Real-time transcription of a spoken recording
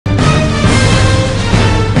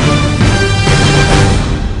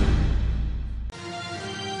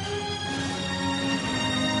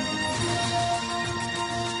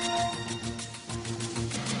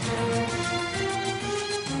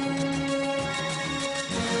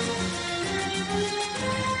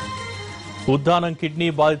Uddanam kidney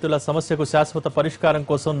బాధితుల సమస్యకు శాశ్వత పరిష్కారం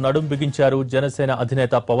కోసం నడుం బిగించారు జనసేన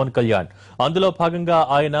అధినేత పవన్ కళ్యాణ్. అందులో భాగంగా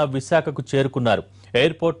ఆయన విశాఖకు చేరుకున్నారు.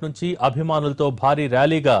 ఎయిర్పోర్ట్ నుంచి అభిమానులతో భారీ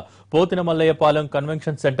ర్యాలీగా పోతినమల్లయ్యపాలెం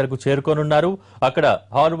కన్వెన్షన్ సెంటర్కు చేరుకోనున్నారు. అక్కడ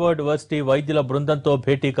హార్వర్డ్ యూనివర్సిటీ వైద్యుల బృందంతో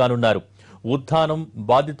భేటీ కానున్నారు. ఉద్దానం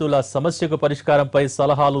బాధితుల సమస్యకు పరిష్కారంపై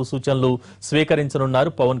సలహాలు సూచనలు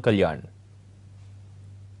స్వీకరించనున్నారు పవన్ కళ్యాణ్.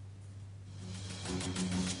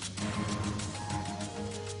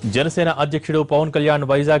 జనసేన అధ్యక్షుడు పవన్ కళ్యాణ్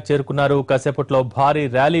వైజాగ్ చేరుకున్నారు. కాసేపట్లో భారీ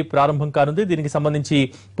ర్యాలీ ప్రారంభం కానుంది. దీనికి సంబంధించి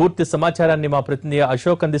పూర్తి సమాచారాన్ని మా ప్రతినిధి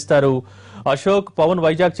అశోక్ అందిస్తారు. అశోక్, పవన్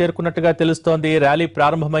వైజాగ్ చేరుకున్నట్టుగా తెలుస్తోంది. ర్యాలీ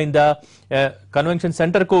ప్రారంభమైందా? కన్వెన్షన్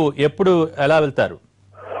సెంటర్ కు ఎప్పుడు ఎలా వెళ్తారు?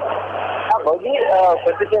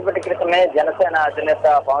 కొద్దిసేపటి క్రితమే జనసేన అధినేత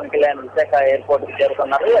పవన్ కళ్యాణ్ విశాఖ ఎయిర్పోర్ట్ కు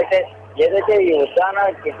చేరుకున్నారు. అయితే ఏదైతే ఈ ఉద్దాన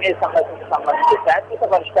కిడ్నీ సమస్యకు సంబంధించి శాశ్వత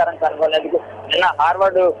పరిష్కారం కనుగొనేందుకు నిన్న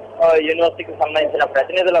హార్వర్డ్ యూనివర్సిటీకి సంబంధించిన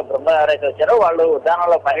ప్రతినిధుల బృందం ఎవరైతే వచ్చారో వాళ్ళు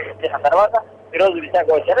ఉద్దానంలో పర్యటించిన తర్వాత ఈరోజు విశాఖ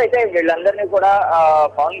వచ్చారు. అయితే వీళ్ళందరినీ కూడా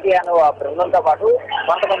పవన్ కళ్యాణ్ ఆ బృందంతో పాటు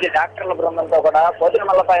కొంతమంది డాక్టర్ల బృందంతో కూడా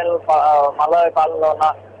పోతినమల్లపాలెంలో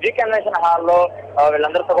ఉన్న కన్వెన్షన్ హాల్లో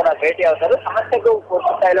వీళ్ళందరితో కూడా భేటీ అవుతారు. సమస్యకు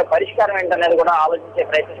పూర్తి స్థాయిలో పరిష్కారం ఏంటనేది కూడా ఆలోచించే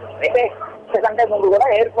ప్రయత్నం. అయితే కంటే ముందు కూడా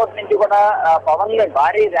ఎయిర్పోర్ట్ నుంచి కూడా పవన్ ని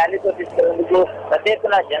భారీ ర్యాలీతో తీసుకెళ్లేందుకు పెద్ద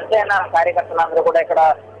ఎత్తున జనసేన కార్యకర్తలందరూ కూడా ఇక్కడ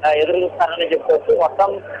ఎదురు చూస్తారని చెప్పుకోవచ్చు. మొత్తం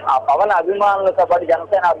ఆ పవన్ అభిమానులతో పాటు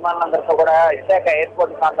జనసేన అభిమానులందరితో కూడా విశాఖ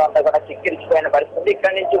ఎయిర్పోర్ట్ ప్రాంతం అంతా కూడా చిక్కిరిచిపోయిన పరిస్థితి.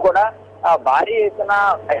 ఇక్కడి నుంచి కూడా భారీ ఎత్తున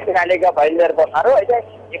బైక్ ర్యాలీగా బయలుదేరిపోతున్నారు. అయితే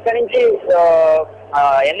ఇక్కడి నుంచి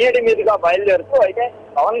ఎన్ఏడి మీదుగా బయలుదేరుతూ అయితే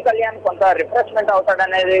పవన్ కళ్యాణ్ కొంత రిఫ్రెష్మెంట్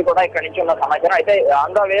అవుతాడనేది కూడా ఇక్కడ నుంచి ఉన్న సమాచారం. అయితే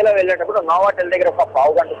ఆంధ్ర వేలో వెళ్ళేటప్పుడు నోవాటెల్ దగ్గర ఒక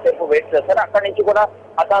పావు గంట సేపు వెయిట్ చేస్తారు. అక్కడి నుంచి కూడా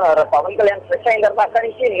అతను పవన్ కళ్యాణ్ ఫ్రెష్ అయిన తర్వాత అక్కడి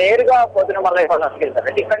నుంచి నేరుగా పోతినమల్లయ్యపాలెంకి వెళ్తారు.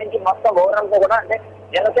 అంటే ఇక్కడి నుంచి మొత్తం ఓవరాల్ గా కూడా అంటే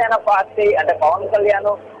జనసేన పార్టీ అంటే పవన్ కళ్యాణ్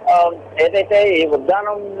ఏదైతే ఈ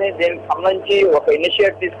ఉద్దానం దీనికి సంబంధించి ఒక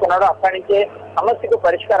ఇనిషియేటివ్ తీసుకున్నాడో అక్కడి నుంచి సమస్యకు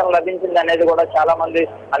పరిష్కారం లభించింది అనేది కూడా చాలా మంది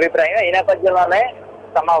అభిప్రాయం. ఈ నేపథ్యంలోనే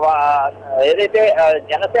తమ ఏదైతే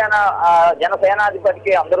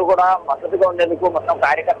జనసేనాధిపతికి అందరూ కూడా మద్దతుగా ఉండేందుకు మొత్తం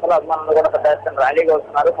కార్యకర్తలు అభిమానులు కూడా పెద్ద ఎత్తున ర్యాలీగా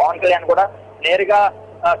వస్తున్నారు. పవన్ కళ్యాణ్ కూడా నేరుగా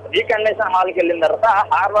కన్వెన్షన్ హాల్కి వెళ్ళిన తర్వాత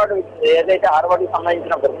హార్వర్డ్ ఏదైతే హార్వర్డ్ కి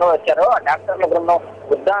సంబంధించిన బృందం వచ్చారో ఆ డాక్టర్ల బృందం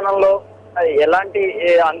ఉద్దానంలో ఎలాంటి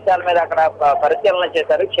అంశాల మీద అక్కడ పరిశీలన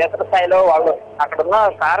చేశారు, క్షేత్రస్థాయిలో వాళ్ళు అక్కడ ఉన్న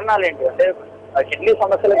కారణాలు ఏంటి అంటే కిడ్నీ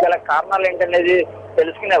సమస్యలకు గల కారణాలు ఏంటనేది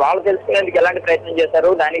తెలుసుకునేందుకు ఎలాంటి ప్రయత్నం చేశారు,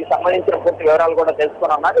 దానికి సంబంధించిన పూర్తి వివరాలు కూడా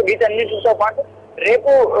తెలుసుకుని ఉన్నారు. వీటన్నిటితో పాటు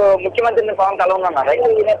రేపు ముఖ్యమంత్రిని పవన్ కలవనున్నారు. అయితే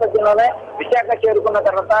ఈ నేపథ్యంలోనే విశాఖ చేరుకున్న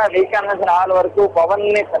తర్వాత కన్వెన్షన్ హాల్ వరకు పవన్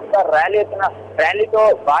ని పెద్ద ర్యాలీతో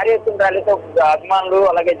భారీ ఎత్తున ర్యాలీతో అభిమానులు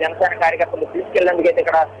అలాగే జనసేన కార్యకర్తలు తీసుకెళ్లేందుకు అయితే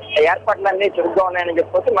ఇక్కడ ఏర్పాట్లన్నీ చురుగ్గా ఉన్నాయని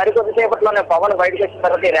చెప్పుకోవచ్చు. మరికొద్దిసేపట్లోనే పవన్ బయటకు వచ్చిన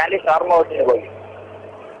తర్వాత ఈ ర్యాలీ ప్రారంభం అవుతుంది.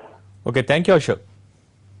 Okay, thank you Ashok.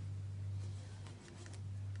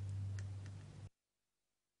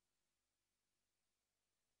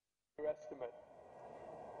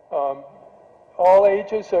 All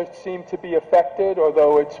ages seem to be affected,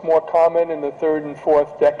 although it's more common in the third and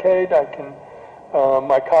fourth decade.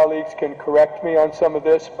 My colleagues can correct me on some of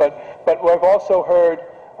this, but we've also heard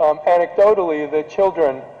anecdotally that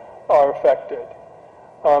children are affected.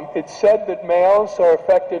 It's said that males are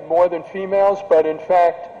affected more than females, but in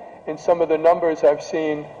fact, in some of the numbers I've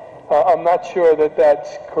seen, I'm not sure that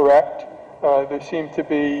that's correct. There seems to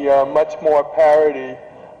be much more parity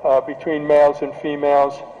between males and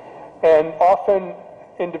females. And often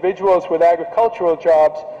individuals with agricultural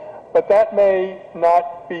jobs, but that may not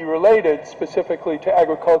be related specifically to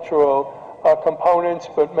agricultural components,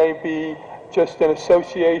 but may be just an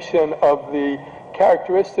association of the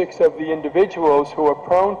characteristics of the individuals who are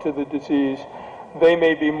prone to the disease. They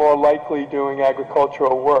may be more likely doing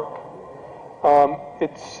agricultural work.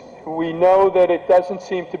 We know that it doesn't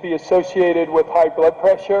seem to be associated with high blood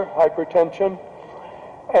pressure, hypertension,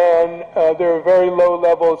 and there are very low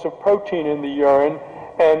levels of protein in the urine.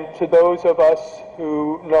 And to those of us who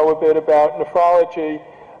know a bit about nephrology,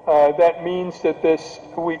 that means that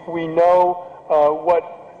we know what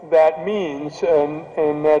that means,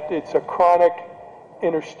 and that it's a chronic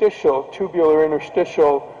tubular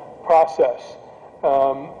interstitial process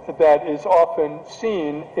that is often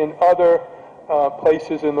seen in other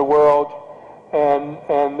places in the world.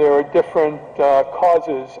 And there are different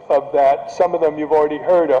causes of that. Some of them you've already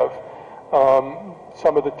heard of.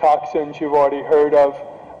 Some of the toxins you've already heard of.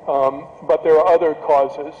 But there are other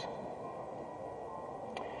causes.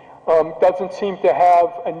 Doesn't seem to have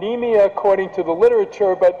anemia according to the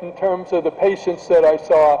literature, but in terms of the patients that I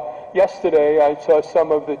saw yesterday, I saw some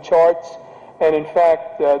of the charts, and in fact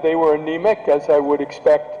they were anemic, as I would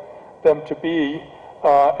expect them to be.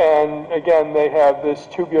 and again, they have this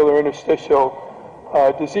tubular interstitial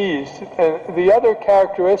disease. And the other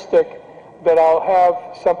characteristic that I'll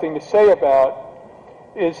have something to say about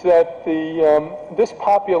is that this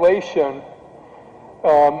population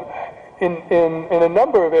in a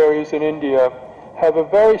number of areas in India have a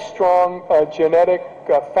very strong genetic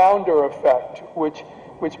founder effect, which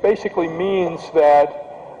basically means that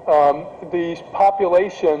these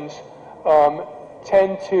populations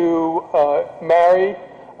tend to marry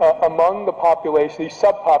among the population, these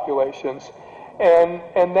subpopulations,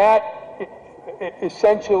 and that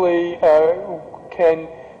essentially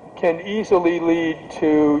can easily lead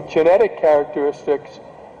to genetic characteristics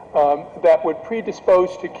that would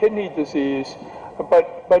predispose to kidney disease.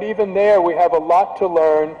 But even there, we have a lot to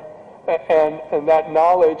learn, and that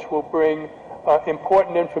knowledge will bring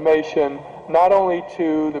important information not only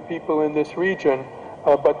to the people in this region,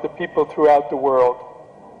 but the people throughout the world.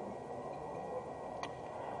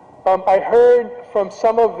 I heard from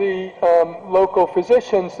some of the local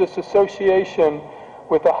physicians this association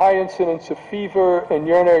with a high incidence of fever and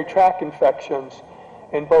urinary tract infections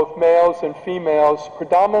in both males and females,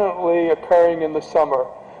 predominantly occurring in the summer.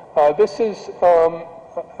 This is,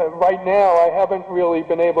 right now, I haven't really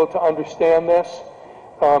been able to understand this.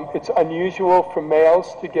 It's unusual for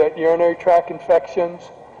males to get urinary tract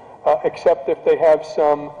infections, except if they have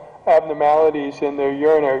some abnormalities in their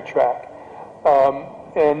urinary tract.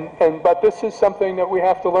 But this is something that we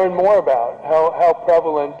have to learn more about. How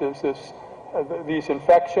prevalent is these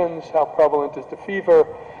infections? How prevalent is the fever?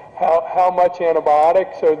 How much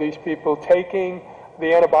antibiotics are these people taking?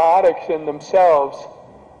 The antibiotics in themselves,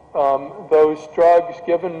 those drugs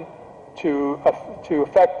given to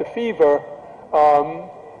affect the fever,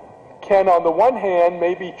 can on the one hand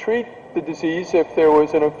maybe treat the disease if there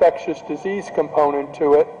was an infectious disease component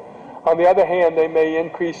to it. On the other hand, they may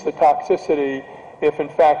increase the toxicity if in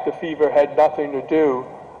fact the fever had nothing to do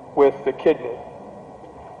with the kidney.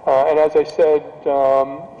 And as I said,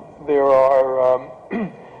 there are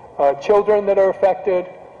children that are affected.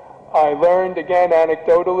 I learned, again,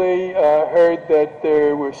 anecdotally, heard that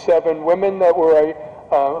there were 7 women that were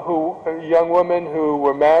young women who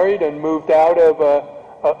were married and moved out of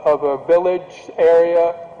a village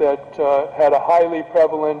area that had a highly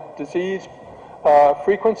prevalent disease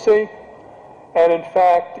frequency. And in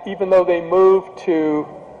fact, even though they moved to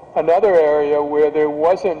another area where there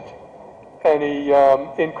wasn't any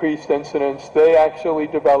increased incidence, they actually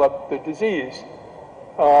developed the disease.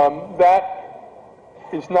 That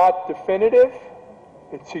is not definitive.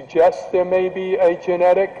 It suggests there may be a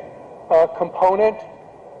genetic component,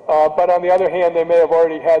 but on the other hand, they may have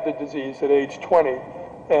already had the disease at age 20,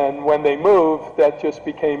 and when they moved, that just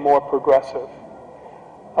became more progressive.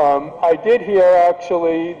 I did hear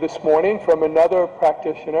actually this morning from another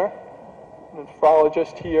practitioner, a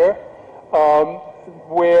nephrologist here,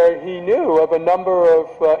 where he knew of a number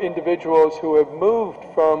of individuals who have moved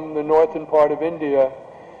from the northern part of India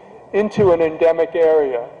into an endemic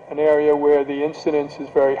area, an area where the incidence is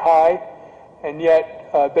very high, and yet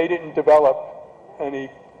they didn't develop any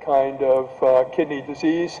kind of kidney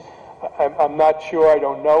disease. I'm not sure, I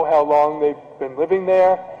don't know how long they've been living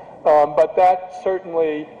there, but that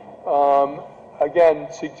certainly, again,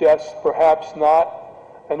 suggests perhaps not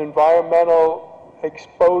an environmental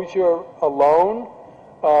exposure alone,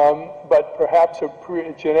 but perhaps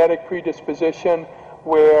a genetic predisposition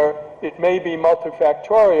where it may be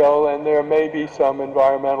multifactorial and there may be some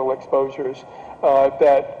environmental exposures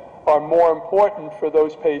that are more important for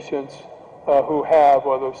those patients who have,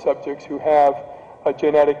 or those subjects who have, a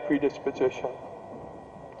genetic predisposition.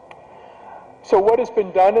 So what has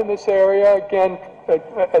been done in this area? Again,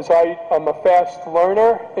 as I'm a fast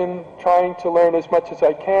learner in trying to learn as much as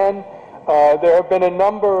I can, there have been a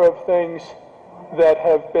number of things that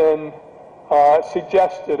have been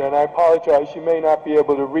suggested, and I apologize, you may not be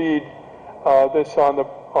able to read this on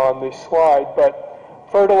the slide, but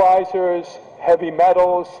fertilizers, heavy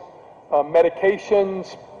metals,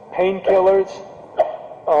 medications, painkillers,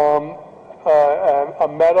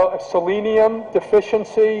 a selenium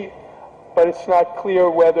deficiency, but it's not clear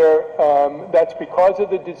whether that's because of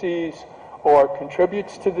the disease or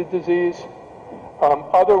contributes to the disease.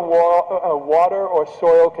 Other water or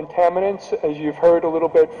soil contaminants, as you've heard a little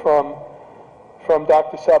bit from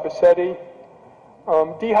Dr. Sabasetti.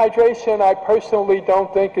 Dehydration, I personally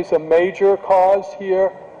don't think is a major cause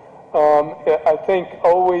here. I think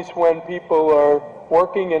always when people are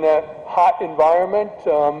working in a hot environment,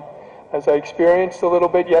 as I experienced a little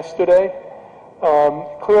bit yesterday,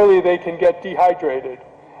 clearly they can get dehydrated.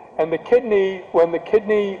 And the kidney, when the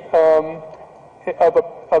kidney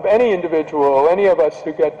of any individual, any of us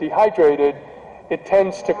who get dehydrated, it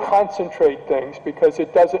tends to concentrate things because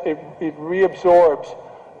it reabsorbs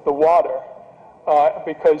the water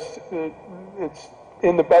because it's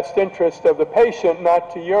in the best interest of the patient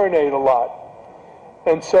not to urinate a lot.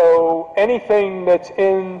 And so anything that's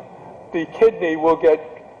in the kidney will get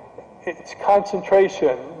its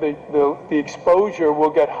concentration, the exposure will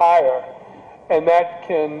get higher, and that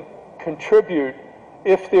can contribute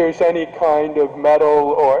if there's any kind of metal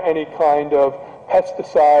or any kind of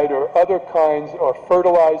pesticide or other kinds or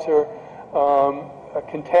fertilizer, a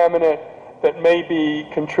contaminant that may be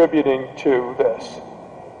contributing to this.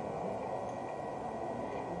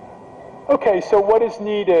 Okay, so what is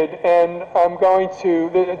needed? And I'm going to,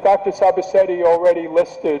 Dr. Sabasetti already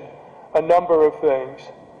listed a number of things.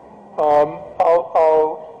 I'll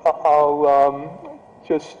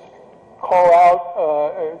just call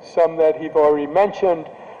out some that he've already mentioned.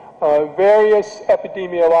 Various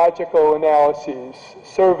epidemiological analyses,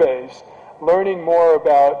 surveys, learning more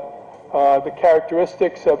about the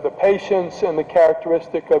characteristics of the patients and the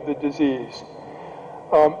characteristic of the disease.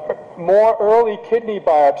 More early kidney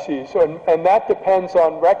biopsies, and that depends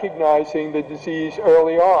on recognizing the disease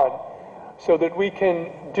early on, so that we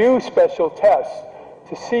can do special tests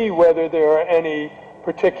to see whether there are any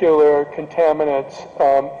particular contaminants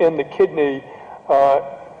in the kidney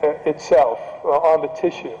itself, on the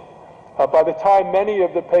tissue. By the time many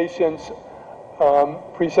of the patients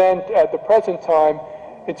present at the present time,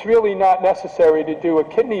 it's really not necessary to do a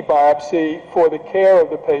kidney biopsy for the care of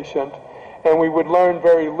the patient, and we would learn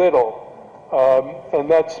very little. And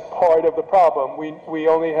that's part of the problem. We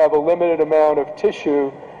only have a limited amount of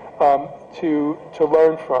tissue to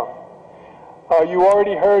learn from. You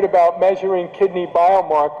already heard about measuring kidney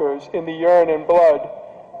biomarkers in the urine and blood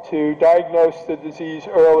to diagnose the disease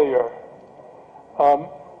earlier.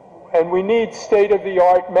 And we need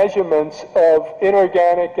state-of-the-art measurements of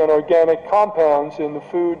inorganic and organic compounds in the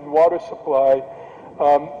food and water supply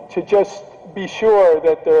to just be sure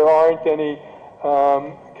that there aren't any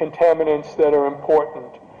contaminants that are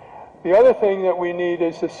important. The other thing that we need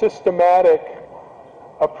is a systematic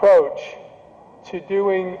approach to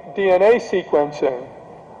doing DNA sequencing.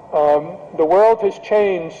 The world has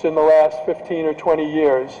changed in the last 15 or 20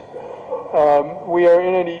 years. We are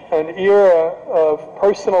in an era of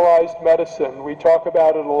personalized medicine. We talk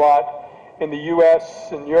about it a lot in the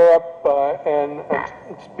US and Europe, and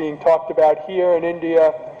it's being talked about here in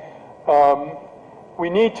India. We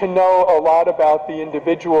need to know a lot about the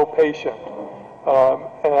individual patient.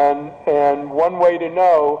 And one way to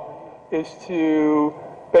know is to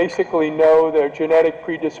basically know their genetic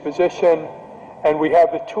predisposition, and we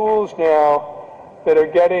have the tools now that are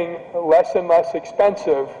getting less and less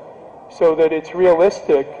expensive so that it's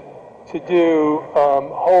realistic to do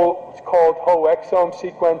it's called whole exome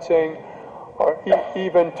sequencing or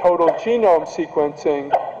even total genome sequencing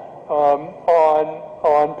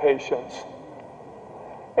on patients.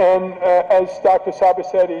 And as Dr.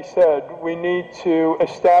 Sabasetti said, we need to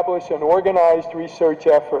establish an organized research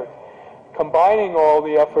effort, combining all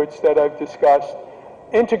the efforts that I've discussed,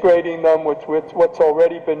 integrating them with what's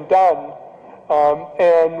already been done,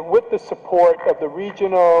 and with the support of the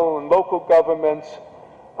regional and local governments,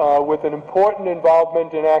 with an important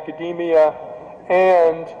involvement in academia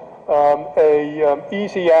and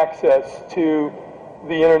easy access to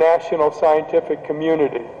the international scientific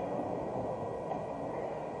community.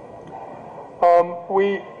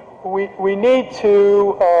 We need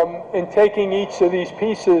to, in taking each of these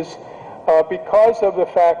pieces, because of the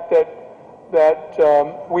fact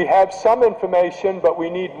that we have some information, but we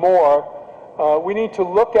need more, we need to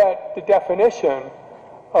look at the definition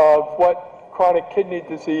of what chronic kidney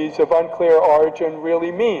disease of unclear origin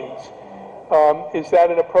really means. Is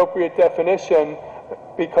that an appropriate definition?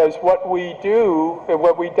 Because what we do, and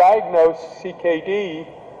what we diagnose CKD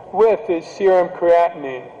with is serum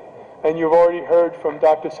creatinine. And you've already heard from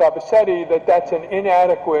Dr. Sabasetti that that's an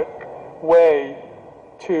inadequate way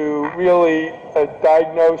to really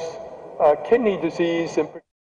diagnose kidney disease.